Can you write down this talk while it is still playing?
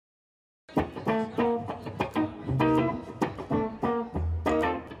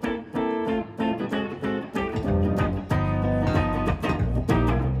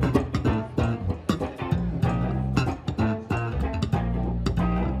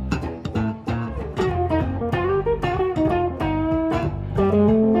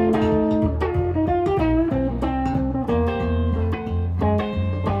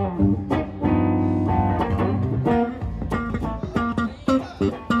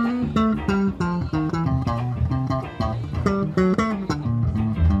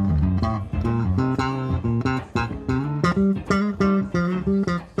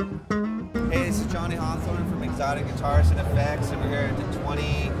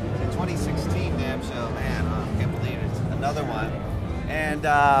another one. And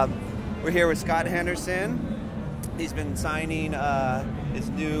we're here with Scott Henderson. He's been signing his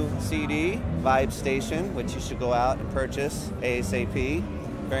new CD, Vibe Station, which you should go out and purchase ASAP.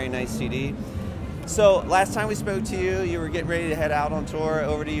 Very nice CD. So last time we spoke to you, you were getting ready to head out on tour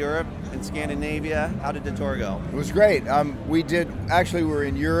over to Europe and Scandinavia. How did the tour go? It was great. We were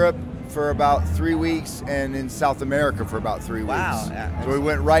in Europe for about 3 weeks and in South America for about 3 weeks. Wow. Yeah,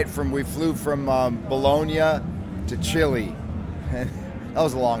 so we flew from Bologna to Chile. And that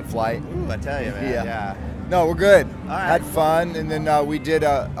was a long flight. Ooh, I tell you, man. Yeah. No, we're good. All right. Had fun, and then we did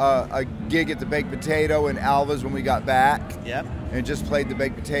a gig at the Baked Potato in Alva's when we got back. Yep. And just played the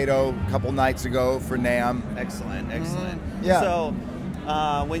Baked Potato a couple nights ago for NAMM. Excellent, excellent. Yeah. So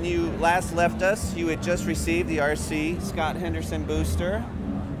when you last left us, you had just received the RC Scott Henderson booster,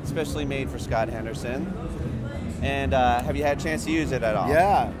 especially made for Scott Henderson. And have you had a chance to use it at all?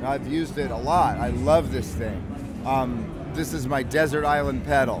 Yeah, I've used it a lot. I love this thing. This is my desert island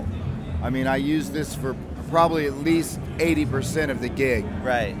pedal. I mean, I use this for probably at least 80% of the gig.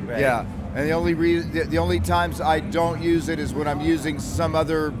 Right, right. Yeah, and the only times I don't use it is when I'm using some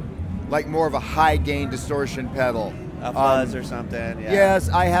other, like more of a high gain distortion pedal. A fuzz or something. Yeah. Yes,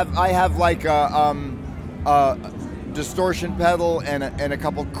 I have like a distortion pedal and a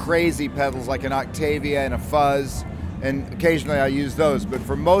couple crazy pedals like an Octavia and a fuzz, and occasionally I use those. But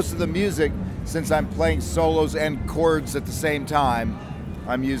for most of the music, since I'm playing solos and chords at the same time,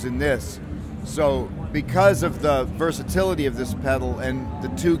 I'm using this. So because of the versatility of this pedal and the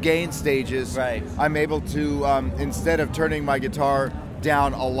 2 gain stages, right, I'm able to, instead of turning my guitar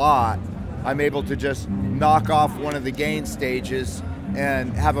down a lot, I'm able to just knock off one of the gain stages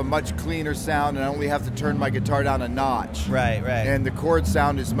and have a much cleaner sound, and I only have to turn my guitar down a notch. Right, right. And the chord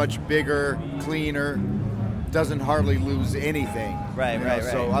sound is much bigger, cleaner, doesn't hardly lose anything. Right, right.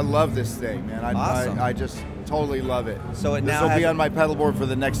 So I love this thing, man. Awesome. I just totally love it. So it this now will has be on my pedal board for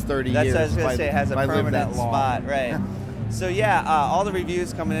the next 30 that's years. That's what I was going to say. It has a permanent spot, right? So So yeah, all the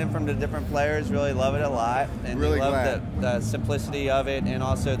reviews coming in from the different players really love it a lot, and really they love the simplicity of it and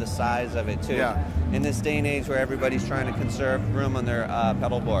also the size of it too. Yeah. In this day and age where everybody's trying to conserve room on their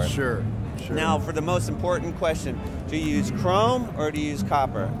pedal board. Sure. Now, for the most important question, do you use chrome or do you use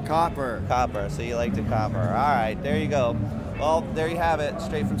copper? Copper. Copper. So you like the copper. All right, there you go. Well, there you have it,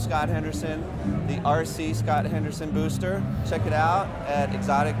 straight from Scott Henderson, the RC Scott Henderson booster. Check it out at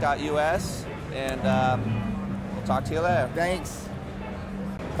Xotic.us, and we'll talk to you later. Thanks.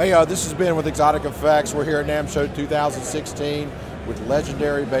 Hey, this has been with Xotic Effects. We're here at NAMM Show 2016 with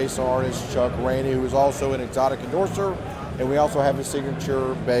legendary bass artist Chuck Rainey, who is also an Xotic endorser, and we also have a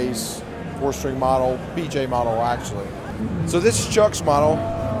signature bass 4-string model, PJ model actually. So this is Chuck's model.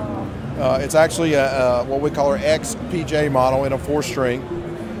 It's actually what we call our X-PJ model in a 4-string.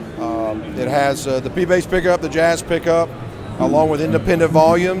 It has the P-bass pickup, the jazz pickup, along with independent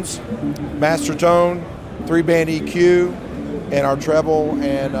volumes, master tone, 3-band EQ, and our treble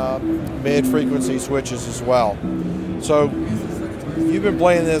and mid-frequency switches as well. So you've been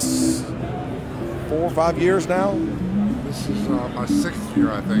playing this 4 or 5 years now? This is my 6th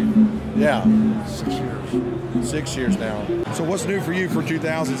year, I think. Yeah. 6 years. 6 years now. So what's new for you for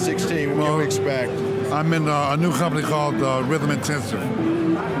 2016? What can we expect? I'm in a new company called Rhythm Intensive.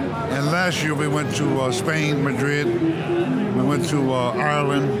 And last year we went to Spain, Madrid. We went to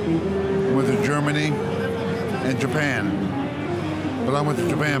Ireland. We went to Germany and Japan. But I went to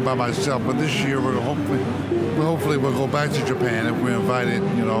Japan by myself. But this year hopefully we'll go back to Japan if we're invited,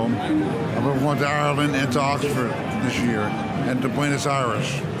 you know. And we're going to Ireland and to Oxford this year and to Buenos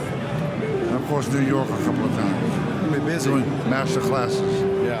Aires. And of course New York a couple of times. You'll be busy. Doing master classes.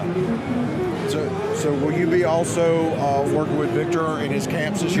 Yeah. So will you be also working with Victor in his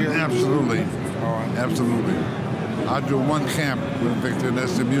camps this year? Absolutely. All right. Absolutely. I do one camp with Victor, and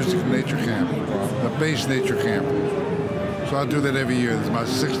that's the Music Nature Camp, the Bass Nature Camp. So I do that every year. This is my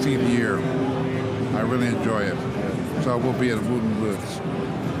 16th year. I really enjoy it. So I will be at Wooden Woods.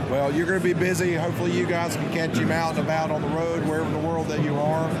 Well, you're going to be busy. Hopefully you guys can catch him out and about on the road, wherever in the world that you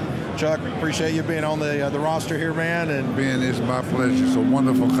are. Chuck, appreciate you being on the roster here, man. And being is my pleasure. It's a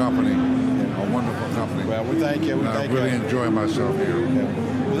wonderful company. A wonderful company. Well, we thank you. I really enjoy myself here.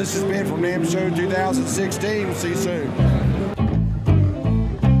 Well, this has been from NAMM Show 2016. We'll see you soon.